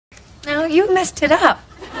you messed it up.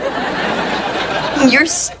 You're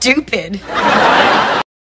stupid.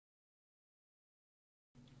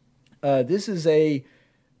 This is a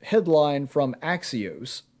headline from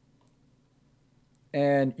Axios.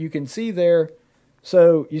 And you can see there,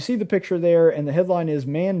 so you see the picture there, and the headline is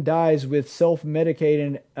 "Man Dies with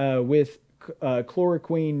Self-Medicating with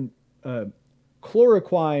Chloroquine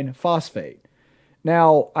Phosphate."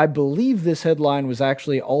 Now, I believe this headline was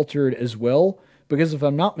actually altered as well, because if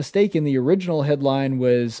I'm not mistaken, the original headline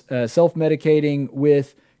was self-medicating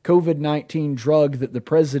with COVID-19 drug that the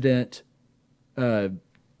president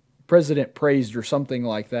praised or something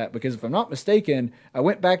like that. Because if I'm not mistaken, I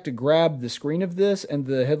went back to grab the screen of this and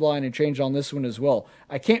the headline and changed on this one as well.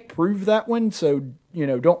 I can't prove that one, so,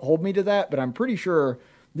 don't hold me to that, but I'm pretty sure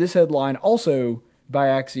this headline also by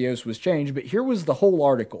Axios was changed. But here was the whole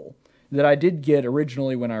article that I did get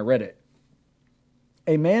originally when I read it.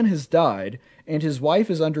 A man has died and his wife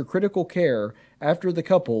is under critical care after the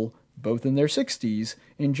couple, both in their 60s,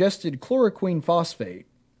 ingested chloroquine phosphate,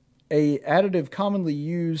 a additive commonly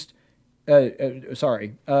used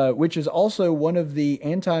which is also one of the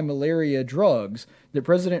anti-malaria drugs that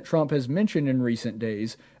President Trump has mentioned in recent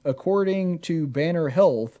days, according to Banner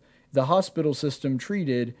Health, the hospital system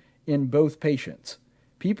treated in both patients.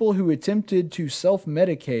 People who attempted to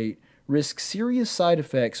self-medicate risk serious side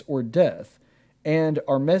effects or death, and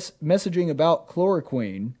are messaging about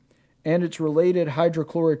chloroquine and its related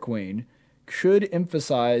hydrochloroquine should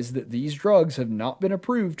emphasize that these drugs have not been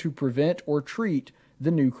approved to prevent or treat the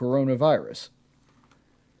new coronavirus.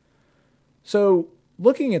 So,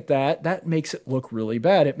 looking at that makes it look really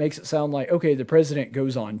bad. It makes it sound like, okay, the president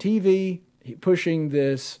goes on TV pushing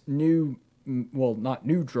this new, well, not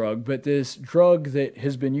new drug, but this drug that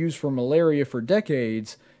has been used for malaria for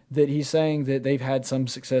decades, that he's saying that they've had some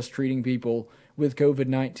success treating people with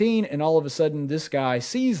COVID-19, and all of a sudden this guy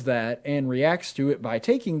sees that and reacts to it by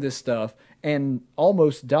taking this stuff and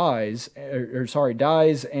almost dies,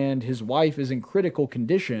 and his wife is in critical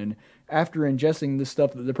condition after ingesting this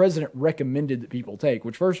stuff that the president recommended that people take,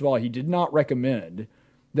 which, first of all, he did not recommend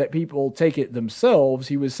that people take it themselves.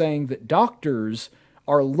 He was saying that doctors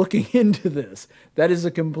are looking into this. That is a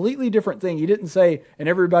completely different thing. He didn't say, and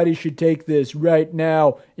everybody should take this right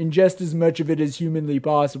now, ingest as much of it as humanly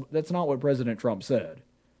possible. That's not what President Trump said.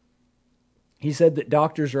 He said that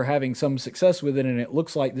doctors are having some success with it, and it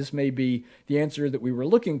looks like this may be the answer that we were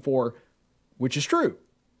looking for, which is true.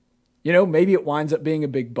 Maybe it winds up being a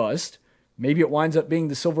big bust. Maybe it winds up being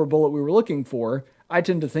the silver bullet we were looking for. I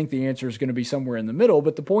tend to think the answer is going to be somewhere in the middle,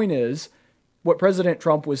 but the point is, what President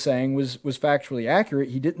Trump was saying was factually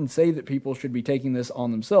accurate. He didn't say that people should be taking this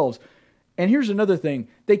on themselves. And here's another thing.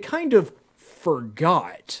 They kind of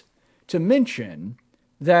forgot to mention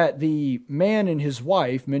that the man and his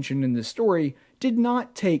wife mentioned in this story did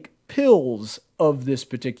not take pills of this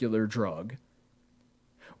particular drug.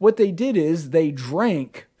 What they did is they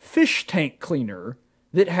drank fish tank cleaner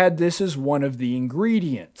that had this as one of the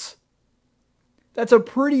ingredients. That's a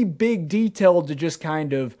pretty big detail to just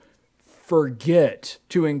kind of forget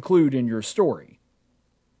to include in your story.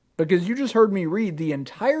 Because you just heard me read the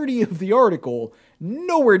entirety of the article,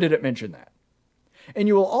 nowhere did it mention that. And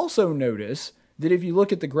you will also notice that if you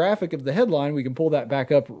look at the graphic of the headline, we can pull that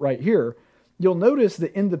back up right here, you'll notice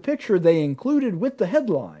that in the picture they included with the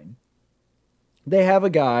headline, they have a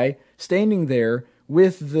guy standing there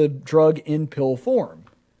with the drug in pill form,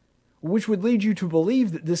 which would lead you to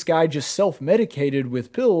believe that this guy just self-medicated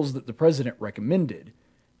with pills that the president recommended.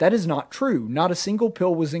 That is not true. Not a single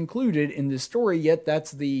pill was included in this story, yet that's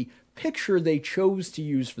the picture they chose to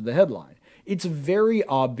use for the headline. It's very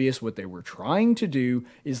obvious what they were trying to do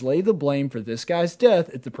is lay the blame for this guy's death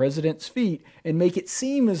at the president's feet and make it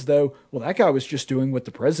seem as though, well, that guy was just doing what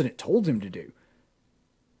the president told him to do.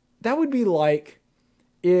 That would be like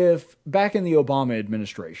if back in the Obama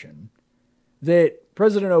administration, that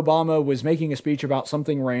President Obama was making a speech about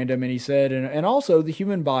something random and he said, and also the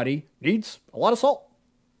human body needs a lot of salt.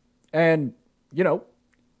 And, if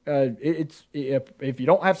you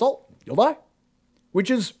don't have salt, you'll die. Which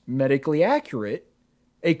is medically accurate,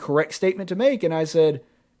 a correct statement to make. And I said,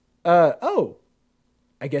 I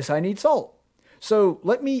guess I need salt. So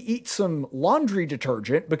let me eat some laundry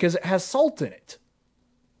detergent because it has salt in it.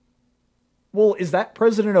 Well, is that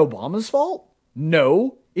President Obama's fault?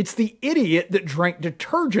 No, it's the idiot that drank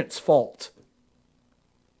detergent's fault.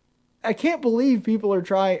 I can't believe people are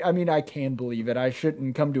trying. I mean, I can believe it. I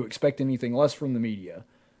shouldn't come to expect anything less from the media.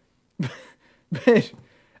 But,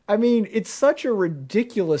 I mean, it's such a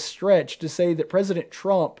ridiculous stretch to say that President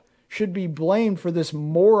Trump should be blamed for this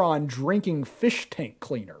moron drinking fish tank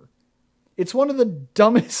cleaner. It's one of the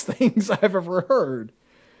dumbest things I've ever heard.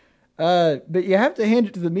 But you have to hand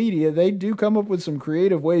it to the media. They do come up with some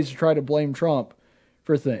creative ways to try to blame Trump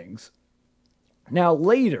for things. Now,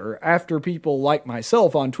 later, after people like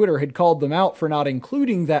myself on Twitter had called them out for not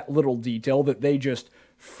including that little detail that they just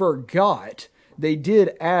forgot, they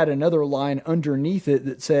did add another line underneath it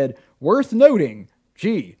that said, worth noting,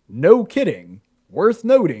 gee, no kidding, worth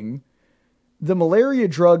noting, the malaria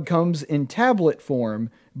drug comes in tablet form,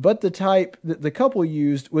 but the type that the couple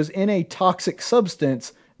used was in a toxic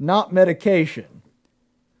substance, not medication.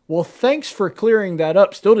 Well, thanks for clearing that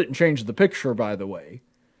up. Still didn't change the picture, by the way.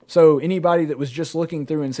 So anybody that was just looking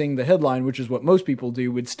through and seeing the headline, which is what most people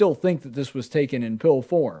do, would still think that this was taken in pill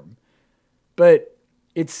form. But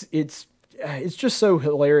it's just so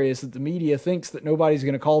hilarious that the media thinks that nobody's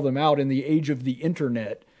going to call them out in the age of the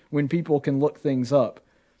internet when people can look things up.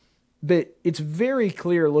 But it's very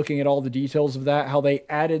clear looking at all the details of that, how they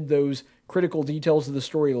added those critical details of the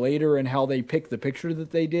story later and how they picked the picture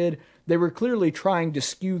that they did. They were clearly trying to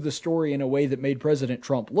skew the story in a way that made President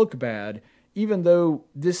Trump look bad, even though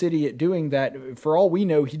this idiot doing that, for all we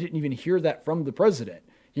know, he didn't even hear that from the president.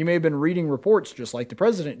 He may have been reading reports just like the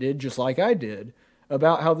president did, just like I did,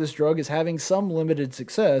 about how this drug is having some limited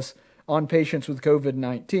success on patients with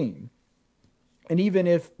COVID-19. And even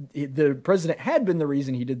if the president had been the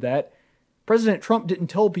reason he did that, President Trump didn't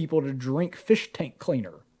tell people to drink fish tank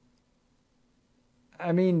cleaner.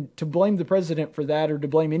 I mean, to blame the president for that, or to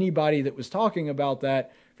blame anybody that was talking about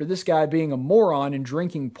that for this guy being a moron and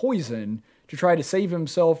drinking poison to try to save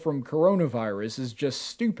himself from coronavirus, is just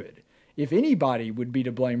stupid. If anybody would be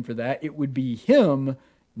to blame for that, it would be him,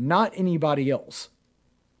 not anybody else.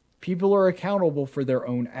 People are accountable for their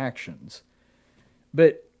own actions.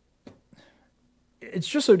 But it's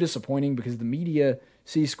just so disappointing because the media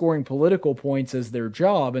sees scoring political points as their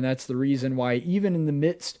job, and that's the reason why even in the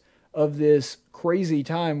midst of this crazy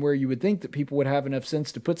time where you would think that people would have enough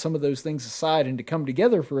sense to put some of those things aside and to come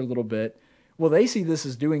together for a little bit, well, they see this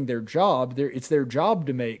as doing their job. It's their job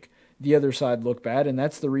to make the other side look bad, and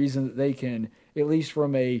that's the reason that they can, at least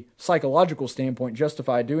from a psychological standpoint,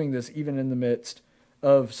 justify doing this even in the midst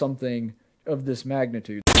of something of this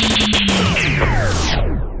magnitude.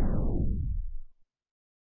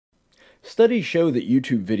 Studies show that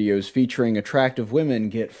YouTube videos featuring attractive women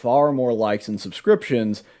get far more likes and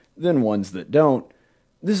subscriptions than ones that don't.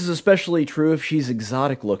 This is especially true if she's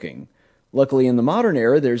exotic looking. Luckily, in the modern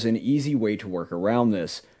era, there's an easy way to work around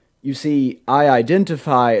this. You see, I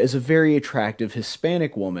identify as a very attractive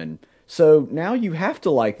Hispanic woman, so now you have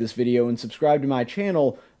to like this video and subscribe to my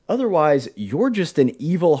channel, otherwise you're just an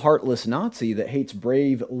evil, heartless Nazi that hates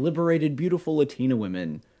brave, liberated, beautiful Latina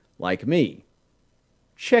women like me.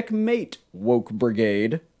 Checkmate, woke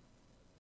brigade.